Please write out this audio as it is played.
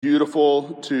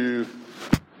Beautiful to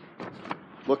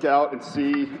look out and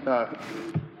see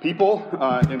people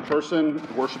in person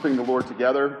worshiping the Lord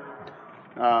together,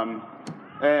 and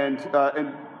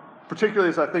particularly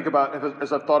as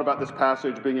I've thought about this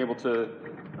passage, being able to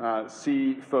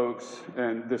see folks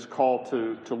and this call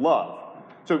to love.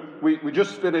 So we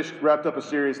just wrapped up a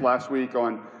series last week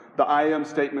on the I am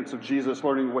statements of Jesus,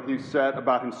 learning what he said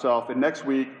about himself, and next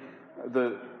week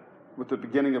with the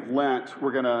beginning of Lent,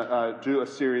 we're going to do a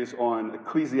series on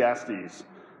Ecclesiastes,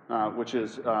 which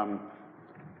is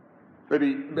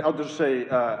maybe I'll just say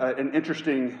an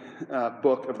interesting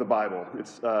book of the Bible.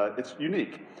 It's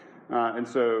unique, and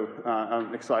so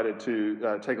I'm excited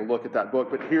to take a look at that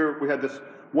book. But here we had this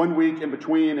 1 week in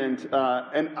between, and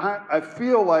I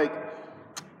feel like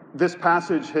this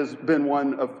passage has been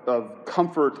one of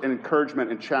comfort and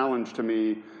encouragement and challenge to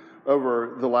me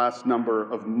over the last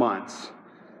number of months,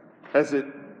 as it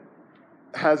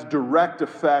has direct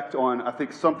effect on, I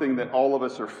think, something that all of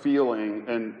us are feeling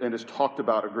and is talked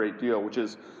about a great deal, which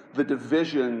is the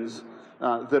divisions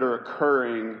that are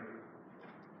occurring.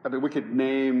 I mean, we could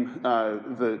name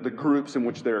the groups in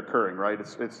which they're occurring, right?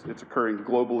 It's occurring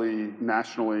globally,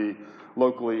 nationally,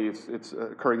 locally. It's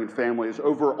occurring in families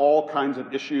over all kinds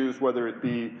of issues, whether it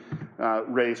be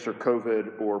race or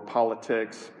COVID or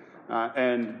politics,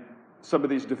 and some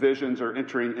of these divisions are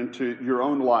entering into your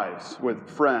own lives with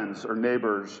friends or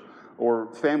neighbors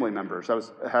or family members. I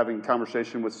was having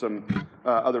conversation with some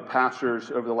other pastors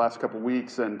over the last couple of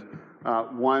weeks, and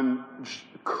one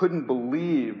couldn't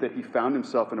believe that he found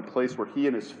himself in a place where he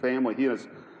and his family, he and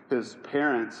his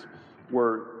parents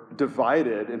were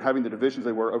divided and having the divisions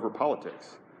they were over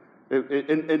politics.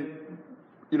 And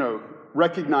you know,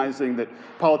 recognizing that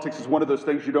politics is one of those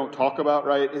things you don't talk about,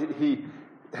 right? He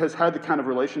has had the kind of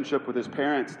relationship with his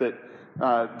parents that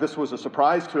this was a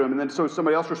surprise to him. And then so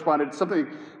somebody else responded something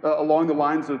along the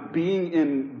lines of being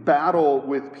in battle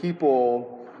with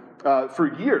people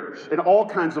for years in all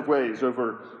kinds of ways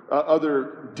over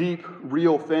other deep,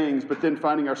 real things, but then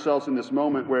finding ourselves in this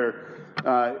moment where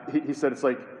he said, it's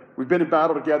like, we've been in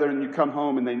battle together and you come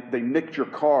home and they nicked your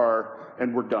car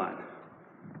and we're done,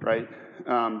 right?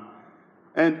 And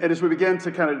as we began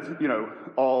to kind of,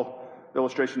 all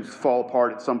illustrations fall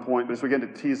apart at some point, but as we begin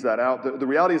to tease that out, the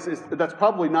reality is that's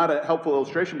probably not a helpful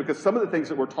illustration, because some of the things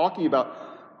that we're talking about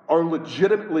are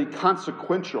legitimately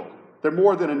consequential. They're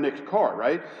more than a nicked car,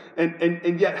 right?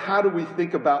 And yet, how do we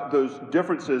think about those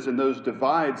differences and those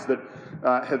divides that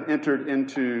have entered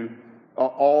into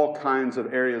all kinds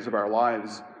of areas of our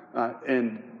lives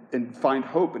and find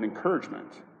hope and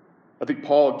encouragement? I think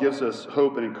Paul gives us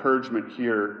hope and encouragement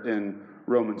here in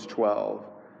Romans 12.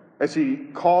 As he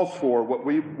calls for what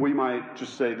we might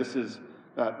just say, this is,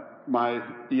 my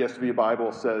ESV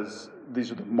Bible says these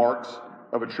are the marks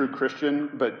of a true Christian,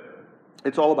 but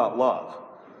it's all about love.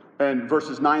 And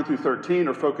verses 9 through 13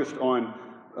 are focused on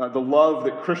the love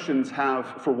that Christians have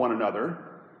for one another.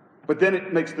 But then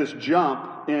it makes this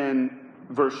jump in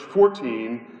verse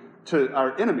 14 to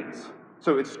our enemies.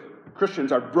 So it's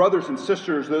Christians, our brothers and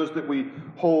sisters, those that we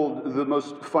hold the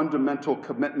most fundamental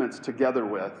commitments together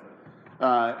with.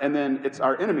 And then it's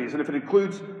our enemies. And if it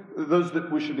includes those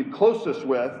that we should be closest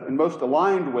with and most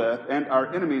aligned with and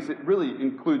our enemies, it really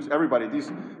includes everybody.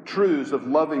 These truths of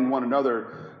loving one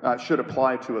another should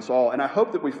apply to us all. And I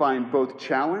hope that we find both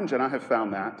challenge, and I have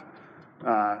found that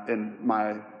in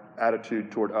my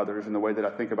attitude toward others and the way that I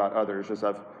think about others as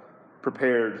I've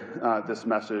prepared this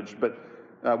message. But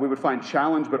we would find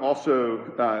challenge, but also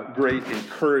great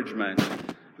encouragement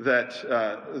that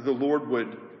the Lord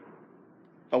would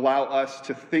allow us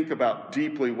to think about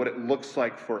deeply what it looks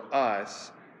like for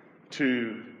us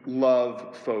to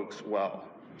love folks well,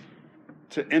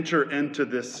 to enter into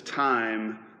this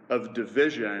time of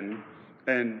division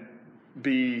and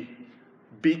be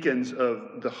beacons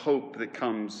of the hope that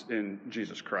comes in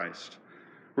Jesus Christ.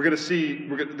 We're going to see,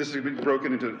 this is going to be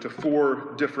broken into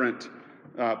four different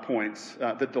points,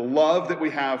 that the love that we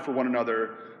have for one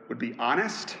another would be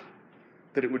honest,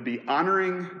 that it would be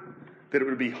honoring, that it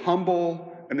would be humble,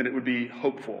 and then it would be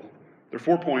hopeful. There are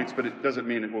 4 points, but it doesn't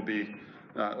mean it will be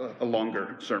a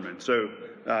longer sermon. So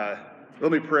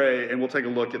let me pray, and we'll take a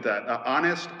look at that.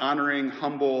 Honest, honoring,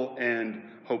 humble, and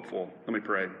hopeful. Let me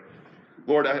pray.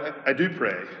 Lord, I do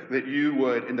pray that you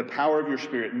would, in the power of your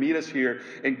Spirit, meet us here,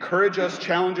 encourage us,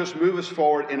 challenge us, move us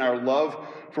forward in our love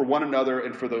for one another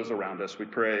and for those around us. We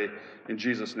pray in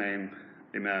Jesus' name,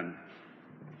 amen.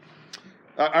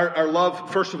 Our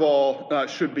love, first of all,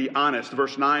 should be honest.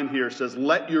 Verse 9 here says,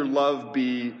 let your love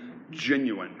be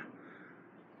genuine.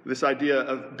 This idea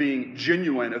of being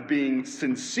genuine, of being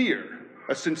sincere,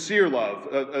 a sincere love,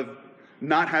 of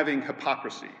not having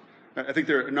hypocrisy. I think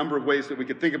there are a number of ways that we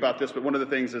could think about this, but one of the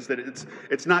things is that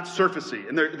it's not surfacey.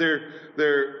 And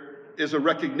there is a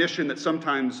recognition that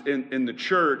sometimes in the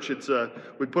church,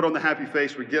 we put on the happy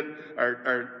face, we get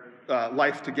our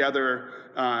life together,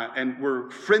 and we're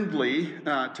friendly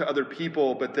to other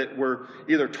people, but that we're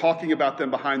either talking about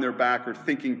them behind their back or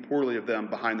thinking poorly of them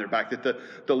behind their back.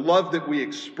 That the love that we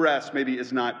express maybe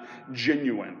is not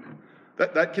genuine.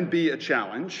 That can be a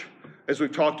challenge. As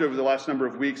we've talked over the last number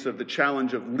of weeks of the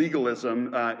challenge of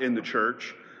legalism in the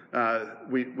church,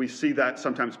 we see that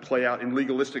sometimes play out in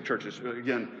legalistic churches.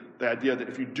 Again, the idea that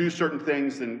if you do certain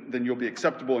things, then you'll be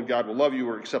acceptable and God will love you,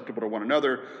 or acceptable to one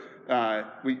another.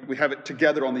 We have it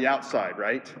together on the outside,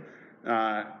 right?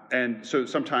 And so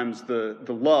sometimes the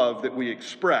love that we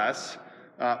express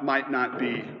might not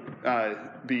be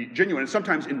genuine. And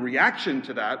sometimes in reaction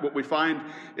to that, what we find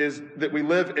is that we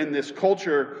live in this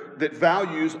culture that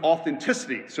values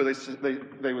authenticity. So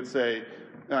they would say,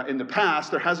 in the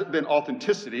past, there hasn't been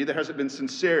authenticity, there hasn't been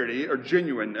sincerity or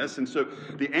genuineness. And so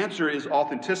the answer is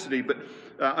authenticity. But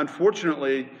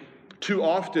unfortunately, too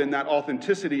often that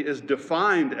authenticity is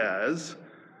defined as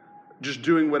just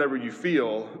doing whatever you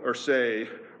feel or say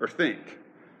or think.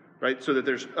 Right, so that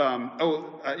there's,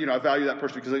 I value that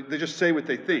person because they just say what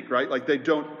they think, right? Like they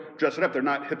don't dress it up. They're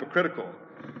not hypocritical.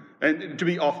 And to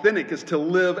be authentic is to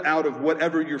live out of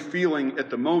whatever you're feeling at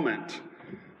the moment.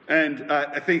 And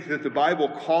I think that the Bible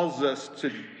calls us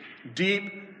to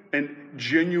deep and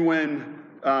genuine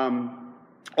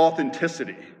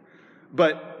authenticity.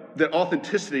 But that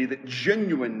authenticity, that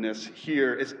genuineness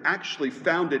here is actually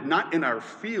founded not in our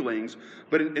feelings,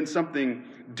 but in something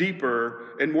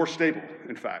deeper and more stable,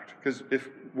 in fact. Because if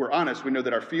we're honest, we know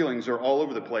that our feelings are all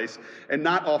over the place and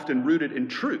not often rooted in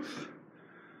truth.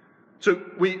 So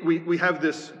we have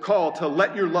this call to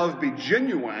let your love be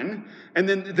genuine, and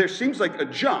then there seems like a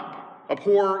jump.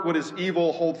 Abhor what is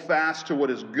evil, hold fast to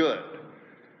what is good.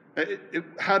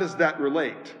 How does that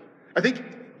relate? I think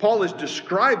Paul is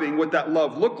describing what that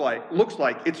love looks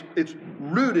like. It's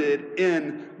rooted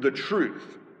in the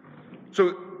truth.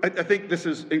 So I think this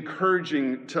is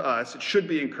encouraging to us. It should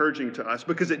be encouraging to us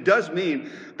because it does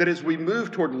mean that as we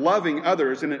move toward loving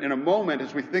others, in a moment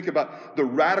as we think about the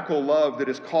radical love that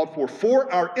is called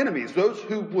for our enemies, those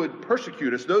who would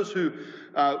persecute us, those who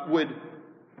would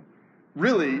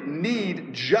really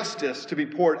need justice to be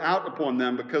poured out upon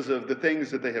them because of the things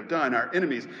that they have done, our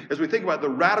enemies. As we think about the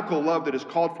radical love that is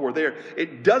called for there,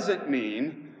 it doesn't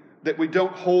mean that we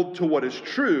don't hold to what is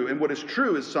true. And what is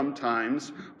true is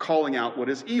sometimes calling out what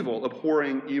is evil,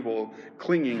 abhorring evil,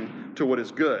 clinging to what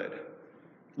is good.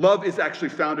 Love is actually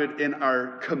founded in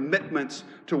our commitments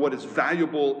to what is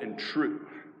valuable and true.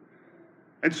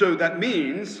 And so that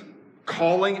means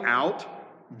calling out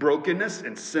brokenness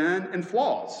and sin and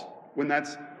flaws when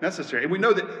that's necessary. And we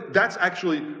know that that's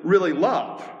actually really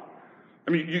love.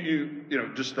 I mean, you know,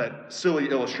 just that silly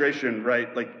illustration,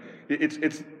 right? Like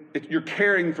you're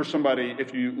caring for somebody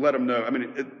if you let them know. I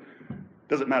mean, it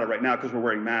doesn't matter right now because we're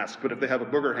wearing masks, but if they have a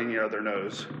booger hanging out of their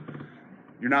nose,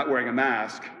 you're not wearing a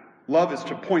mask. Love is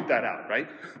to point that out, right?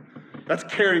 That's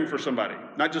caring for somebody,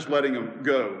 not just letting them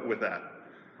go with that.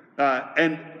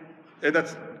 And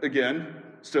that's, again,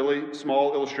 silly,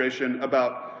 small illustration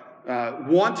about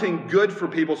wanting good for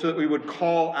people so that we would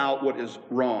call out what is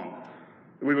wrong.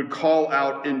 We would call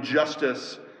out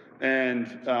injustice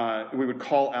and we would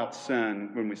call out sin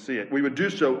when we see it. We would do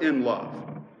so in love.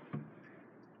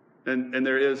 And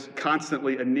there is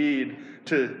constantly a need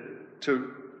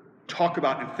to talk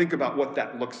about and think about what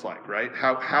that looks like, right?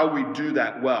 How we do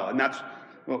that well. And that's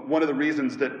one of the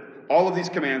reasons that all of these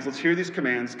commands, let's hear these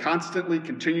commands constantly,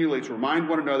 continually, to remind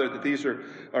one another that these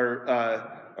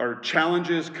are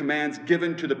challenges, commands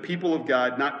given to the people of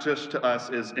God, not just to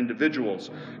us as individuals.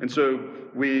 And so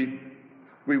we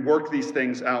work these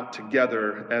things out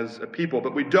together as a people,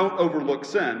 but we don't overlook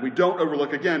sin. We don't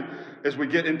overlook, again, as we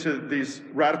get into these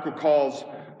radical calls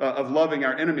of loving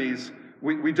our enemies,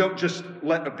 we don't just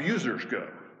let abusers go.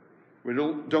 We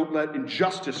don't let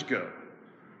injustice go.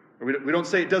 We don't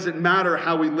say it doesn't matter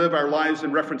how we live our lives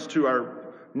in reference to our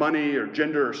money or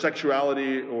gender or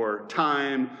sexuality or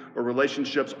time or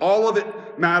relationships. All of it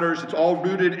matters. It's all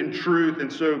rooted in truth.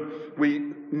 And so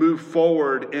we move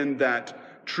forward in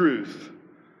that truth.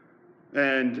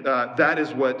 And that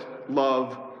is what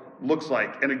love looks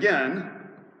like. And again,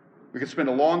 we could spend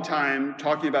a long time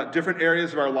talking about different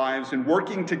areas of our lives and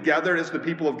working together as the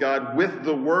people of God with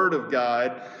the Word of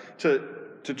God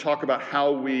to talk about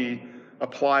how we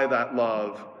apply that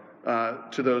love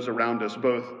to those around us,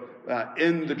 both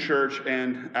in the church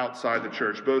and outside the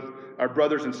church, both our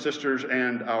brothers and sisters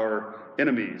and our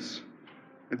enemies.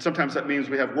 And sometimes that means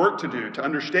we have work to do to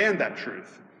understand that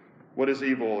truth. what is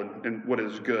evil and what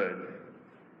is good.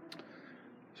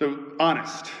 So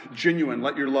honest, genuine,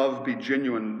 let your love be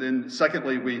genuine. Then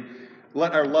secondly, we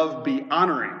let our love be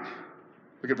honoring.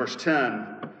 Look at verse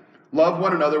 10. Love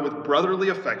one another with brotherly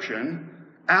affection.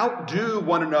 Outdo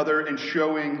one another in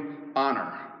showing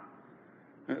honor.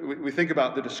 We think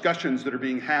about the discussions that are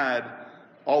being had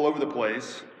all over the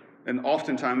place, and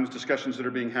oftentimes discussions that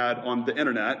are being had on the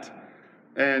internet.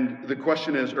 And the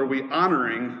question is, are we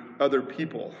honoring other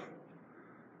people?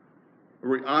 Are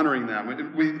we honoring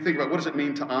them? We think about what does it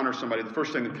mean to honor somebody. The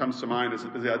first thing that comes to mind is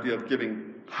the idea of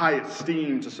giving high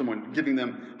esteem to someone, giving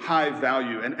them high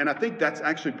value. And I think that's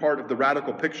actually part of the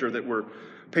radical picture that we're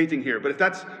painting here. But if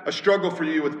that's a struggle for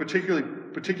you with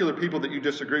particular people that you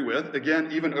disagree with, again,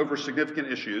 even over significant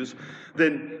issues,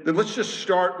 then let's just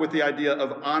start with the idea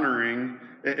of honoring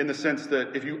in the sense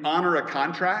that if you honor a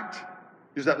contract,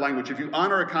 use that language. If you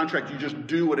honor a contract, you just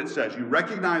do what it says. You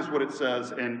recognize what it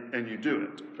says and you do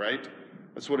it, right?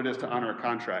 That's what it is to honor a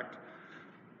contract.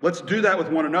 Let's do that with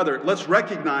one another. Let's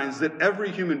recognize that every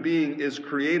human being is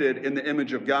created in the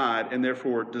image of God and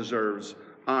therefore deserves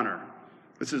honor.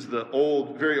 This is the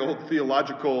very old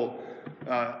theological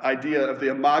idea of the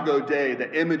imago Dei,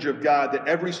 the image of God, that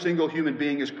every single human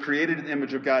being is created in the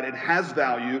image of God and has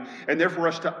value, and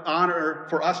therefore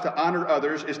for us to honor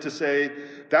others is to say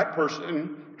that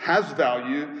person has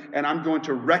value, and I'm going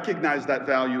to recognize that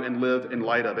value and live in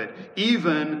light of it,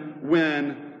 even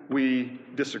when we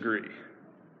disagree.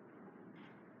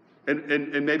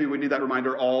 And maybe we need that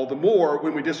reminder all the more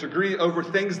when we disagree over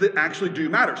things that actually do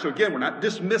matter. So again, we're not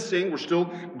dismissing. We're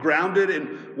still grounded in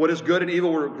what is good and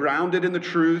evil. We're grounded in the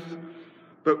truth.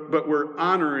 But we're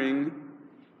honoring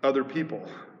other people.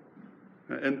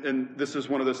 And this is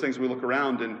one of those things we look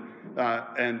around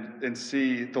and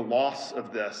see the loss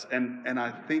of this. And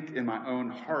I think in my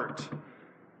own heart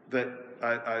that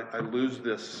I lose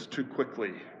this too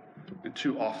quickly and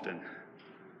too often.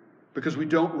 Because we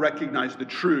don't recognize the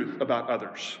truth about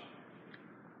others.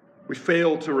 We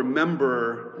fail to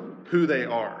remember who they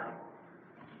are.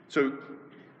 So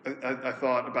I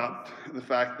thought about the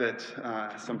fact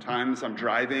that sometimes I'm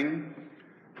driving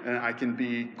and I can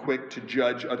be quick to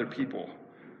judge other people.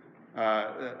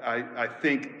 I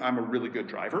think I'm a really good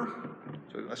driver.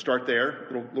 So I start there,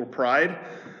 little pride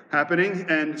happening.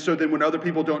 And so then when other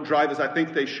people don't drive as I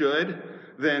think they should,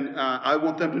 then I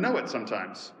want them to know it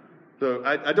sometimes. So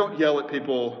I don't yell at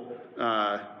people,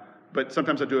 but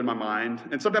sometimes I do in my mind.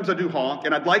 And sometimes I do honk,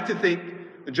 and I'd like to think,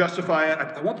 justify it.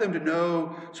 I want them to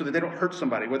know so that they don't hurt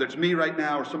somebody, whether it's me right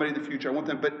now or somebody in the future. I want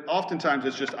them, but oftentimes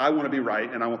it's just I want to be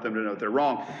right, and I want them to know that they're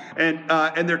wrong. And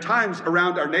there are times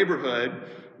around our neighborhood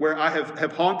where I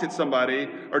have honked at somebody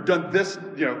or done this,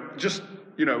 just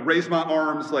raise my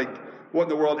arms like, what in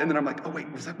the world? And then I'm like, oh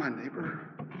wait, was that my neighbor?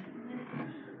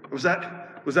 Was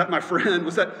that my friend?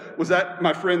 Was that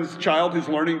my friend's child who's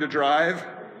learning to drive?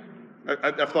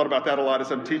 I've thought about that a lot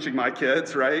as I'm teaching my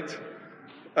kids, right?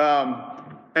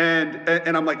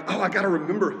 And I'm like, I got to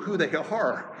remember who they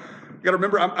are. I got to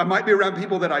remember I might be around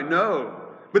people that I know.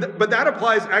 But that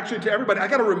applies actually to everybody. I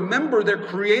got to remember they're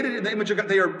created in the image of God.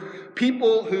 They are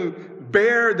people who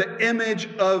bear the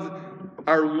image of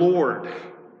our Lord.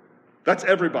 That's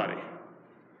everybody.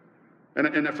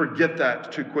 And I forget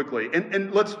that too quickly.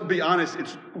 And let's be honest,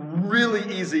 it's really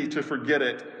easy to forget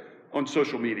it on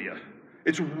social media.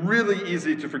 It's really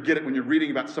easy to forget it when you're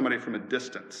reading about somebody from a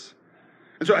distance.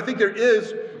 And so I think there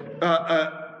is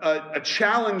a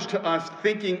challenge to us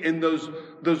thinking in those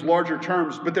larger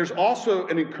terms, but there's also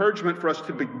an encouragement for us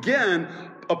to begin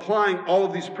applying all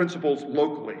of these principles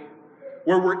locally,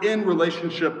 where we're in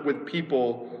relationship with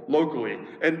people locally.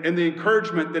 And the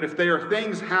encouragement that if there are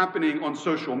things happening on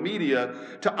social media,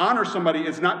 to honor somebody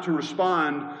is not to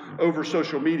respond over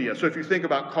social media. So if you think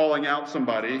about calling out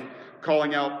somebody,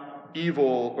 calling out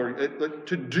evil, or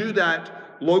to do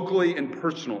that locally and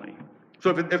personally. So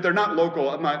if they're not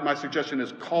local, my suggestion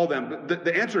is call them. But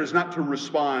the answer is not to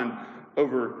respond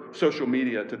over social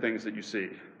media to things that you see.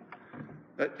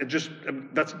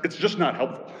 It's just not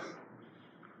helpful.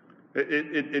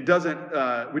 It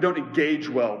doesn't. We don't engage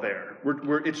well there.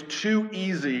 It's too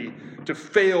easy to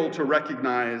fail to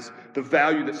recognize the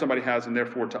value that somebody has and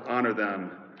therefore to honor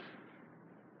them.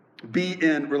 Be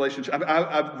in relationship.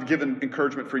 I've given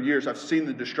encouragement for years. I've seen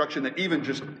the destruction that even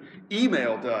just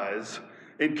email does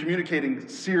in communicating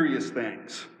serious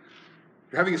things.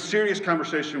 You're having a serious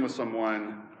conversation with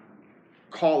someone,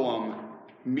 call them,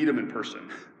 meet them in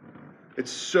person.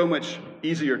 It's so much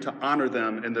easier to honor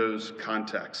them in those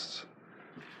contexts.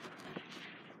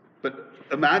 But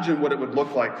imagine what it would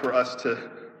look like for us to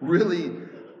really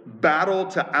battle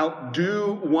to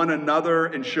outdo one another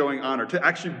in showing honor, to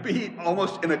actually be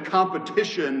almost in a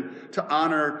competition to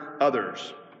honor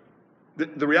others.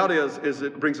 The reality is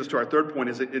it brings us to our third point,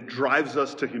 is it drives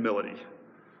us to humility.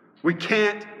 We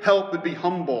can't help but be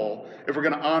humble if we're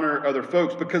going to honor other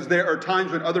folks, because there are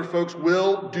times when other folks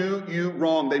will do you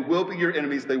wrong. They will be your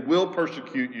enemies. They will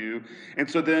persecute you. And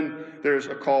so then there's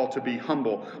a call to be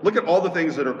humble. Look at all the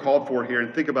things that are called for here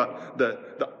and think about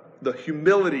the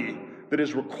humility that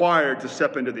is required to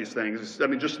step into these things. I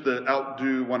mean, just to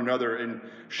outdo one another in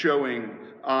showing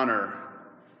honor.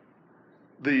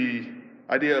 The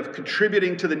idea of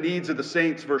contributing to the needs of the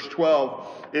saints, verse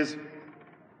 12, is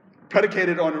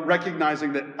predicated on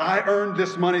recognizing that I earned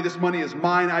this money is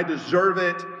mine, I deserve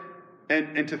it,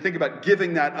 and to think about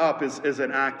giving that up is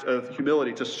an act of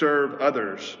humility, to serve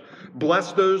others.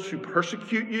 Bless those who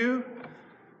persecute you.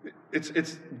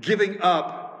 It's giving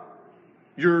up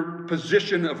your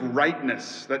position of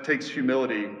rightness. That takes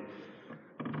humility.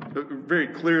 Very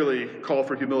clearly call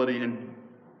for humility, and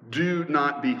do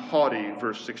not be haughty,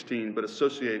 verse 16, but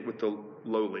associate with the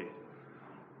lowly.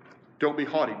 Don't be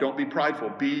haughty. Don't be prideful.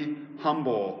 Be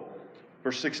humble.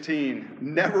 Verse 16,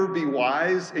 never be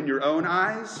wise in your own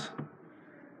eyes.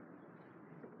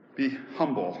 Be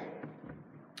humble.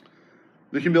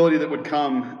 The humility that would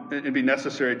come and be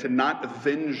necessary to not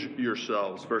avenge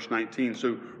yourselves. Verse 19.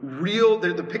 So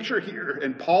the picture here,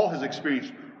 and Paul has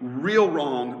experienced real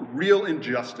wrong, real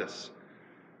injustice.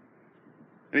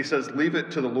 And he says, leave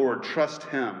it to the Lord. Trust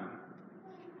him.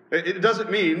 It doesn't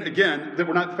mean, again, that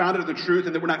we're not founded in the truth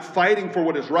and that we're not fighting for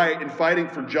what is right and fighting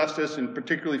for justice and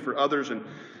particularly for others,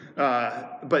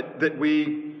 but that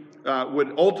we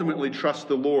would ultimately trust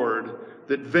the Lord,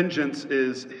 that vengeance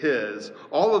is his.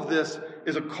 All of this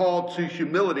is a call to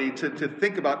humility, to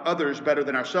think about others better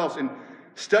than ourselves. And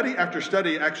study after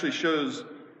study actually shows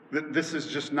that this is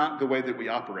just not the way that we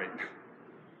operate.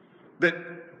 That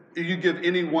you give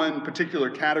any one particular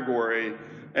category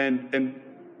and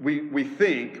we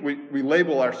think, we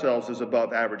label ourselves as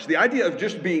above average. The idea of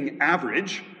just being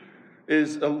average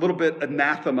is a little bit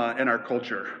anathema in our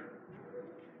culture.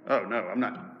 Oh, no, I'm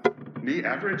not. Me,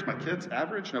 average? My kids,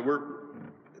 average? No, we're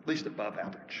at least above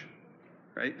average,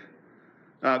 right?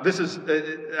 This is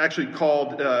actually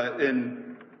called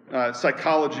in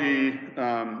psychology,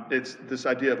 it's this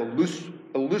idea of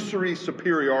illusory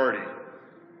superiority.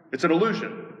 It's an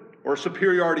illusion or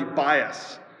superiority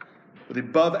bias, with the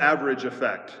above average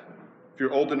effect. If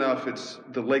you're old enough, it's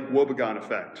the Lake Wobegon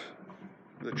effect.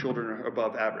 The children are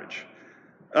above average.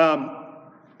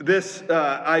 This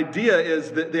idea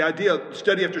is that the idea,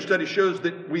 study after study shows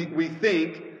that we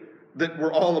think that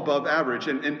we're all above average.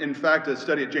 And in fact, a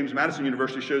study at James Madison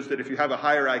University shows that if you have a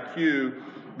higher IQ,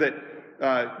 that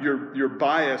your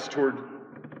bias toward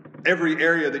every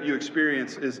area that you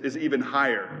experience is even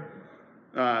higher.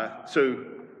 So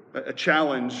a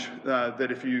challenge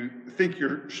that if you think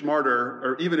you're smarter,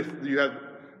 or even if you have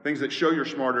things that show you're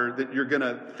smarter, that you're going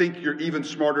to think you're even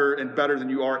smarter and better than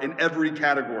you are in every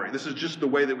category. This is just the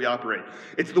way that we operate.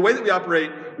 It's the way that we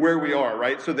operate where we are,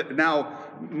 right? So that now,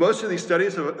 most of these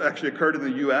studies have actually occurred in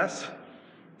the U.S.,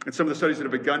 and some of the studies that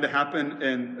have begun to happen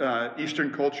in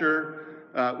Eastern culture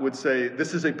would say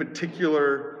this is a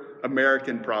particular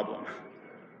American problem,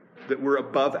 that we're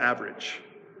above average.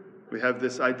 We have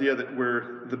this idea that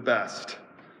we're the best.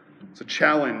 It's a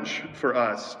challenge for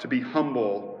us to be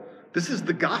humble. This is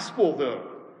the gospel, though.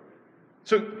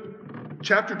 So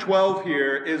chapter 12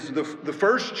 here is the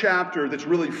first chapter that's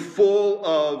really full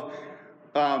of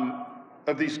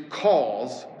these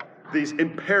calls, these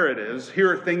imperatives.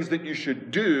 Here are things that you should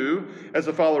do as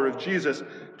a follower of Jesus.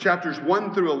 Chapters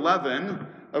 1 through 11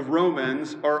 of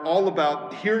Romans are all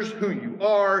about here's who you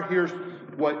are, here's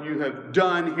what you have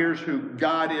done, here's who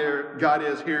God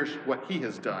is, here's what he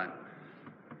has done.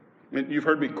 I mean, you've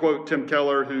heard me quote Tim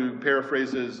Keller, who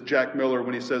paraphrases Jack Miller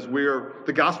when he says,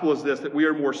 the gospel is this, that we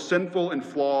are more sinful and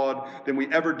flawed than we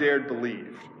ever dared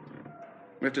believe.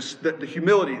 We have the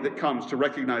humility that comes to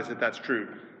recognize that that's true.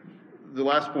 The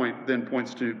last point then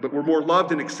points to, but we're more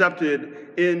loved and accepted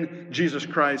in Jesus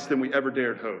Christ than we ever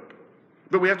dared hope.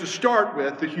 But we have to start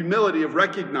with the humility of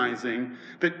recognizing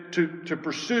that to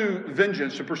pursue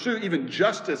vengeance, to pursue even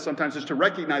justice sometimes, is to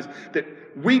recognize that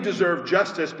we deserve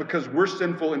justice because we're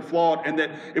sinful and flawed, and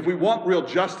that if we want real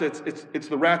justice, it's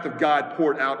the wrath of God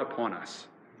poured out upon us.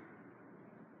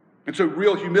 And so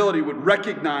real humility would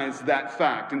recognize that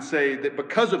fact and say that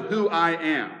because of who I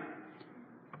am,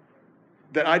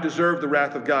 that I deserve the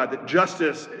wrath of God, that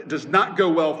justice does not go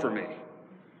well for me.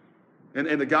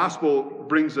 And the gospel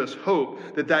brings us hope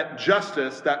that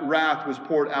justice, that wrath was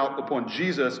poured out upon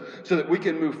Jesus so that we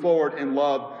can move forward in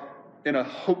love in a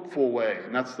hopeful way.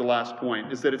 And that's the last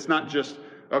point, is that it's not just,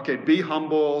 okay, be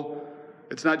humble.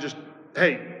 It's not just,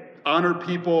 hey, honor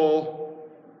people,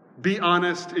 be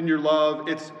honest in your love.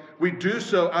 We do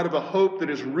so out of a hope that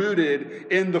is rooted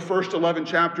in the first 11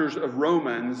 chapters of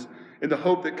Romans, in the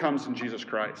hope that comes in Jesus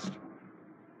Christ.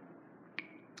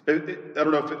 I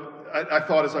don't know if I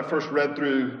thought as I first read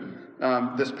through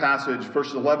this passage,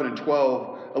 verses 11 and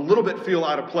 12, a little bit feel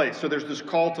out of place. So there's this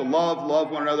call to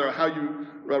love one another, how you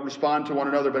respond to one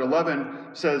another. But 11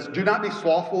 says, do not be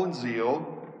slothful in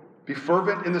zeal, be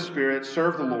fervent in the Spirit,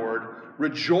 serve the Lord,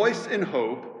 rejoice in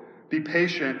hope, be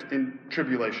patient in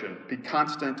tribulation, be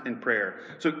constant in prayer.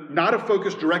 So not a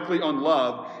focus directly on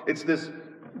love. It's this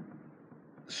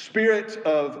spirit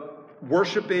of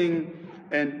worshiping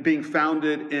and being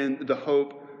founded in the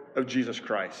hope of Jesus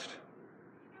Christ.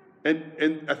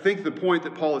 And I think the point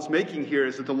that Paul is making here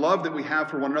is that the love that we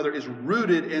have for one another is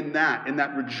rooted in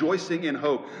that rejoicing in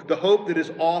hope. The hope that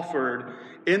is offered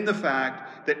in the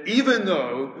fact that even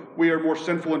though we are more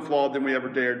sinful and flawed than we ever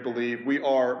dared believe, we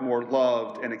are more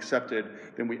loved and accepted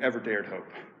than we ever dared hope.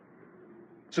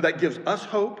 So that gives us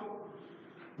hope,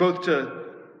 both to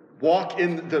walk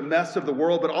in the mess of the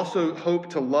world, but also hope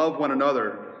to love one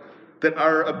another. That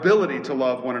our ability to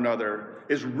love one another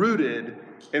is rooted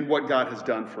in what God has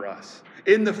done for us,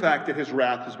 in the fact that his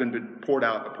wrath has been poured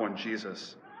out upon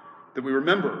Jesus. That we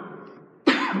remember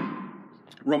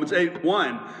Romans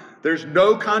 8:1, there's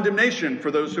no condemnation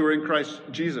for those who are in Christ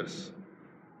Jesus.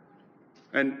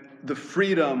 And the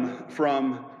freedom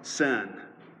from sin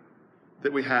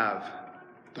that we have,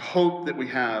 the hope that we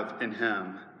have in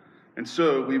him. And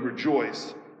so we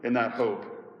rejoice in that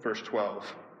hope, verse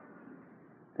 12.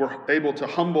 We're able to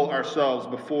humble ourselves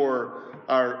before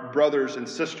our brothers and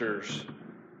sisters.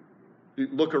 You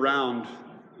look around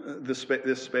this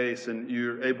space and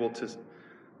you're able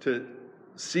to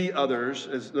see others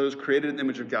as those created in the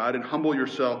image of God and humble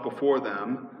yourself before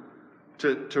them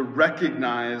to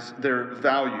recognize their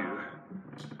value.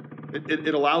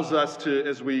 It allows us to,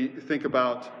 as we think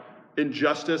about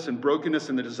injustice and brokenness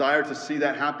and the desire to see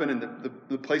that happen in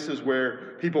the places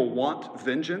where people want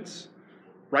vengeance,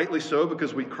 rightly so,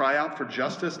 because we cry out for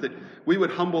justice, that we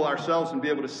would humble ourselves and be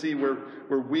able to see where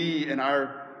we and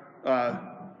our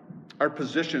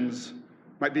positions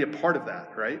might be a part of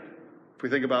that, right? If we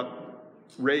think about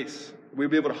race, we'd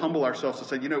be able to humble ourselves to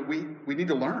say, we need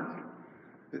to learn.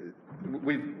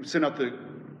 We've sent out the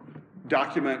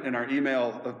document in our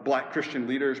email of Black Christian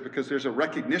leaders because there's a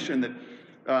recognition that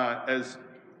as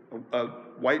a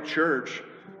white church,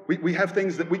 we have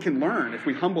things that we can learn if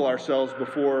we humble ourselves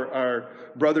before our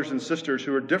brothers and sisters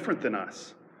who are different than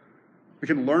us. We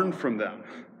can learn from them.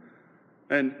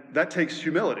 And that takes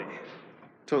humility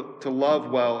to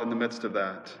love well in the midst of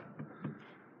that.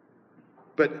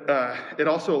 But it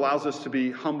also allows us to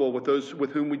be humble with those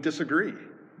with whom we disagree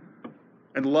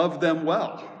and love them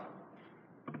well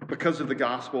because of the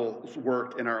gospel's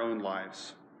work in our own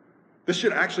lives. This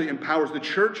should actually empower us. The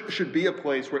church should be a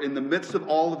place where in the midst of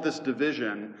all of this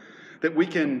division that we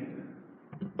can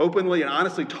openly and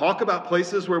honestly talk about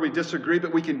places where we disagree,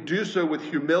 but we can do so with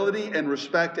humility and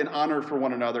respect and honor for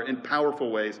one another in powerful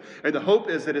ways. And the hope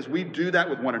is that as we do that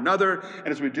with one another and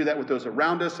as we do that with those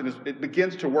around us and as it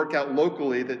begins to work out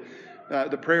locally, that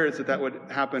the prayer is that would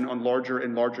happen on larger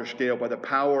and larger scale by the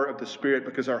power of the Spirit,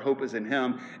 because our hope is in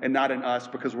him and not in us,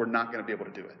 because we're not going to be able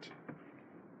to do it.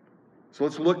 So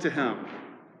let's look to him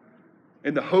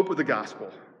in the hope of the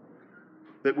gospel,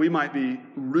 that we might be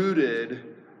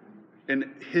rooted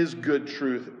in his good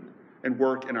truth and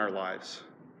work in our lives,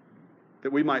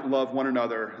 that we might love one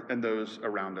another and those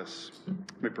around us.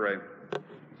 Let me pray.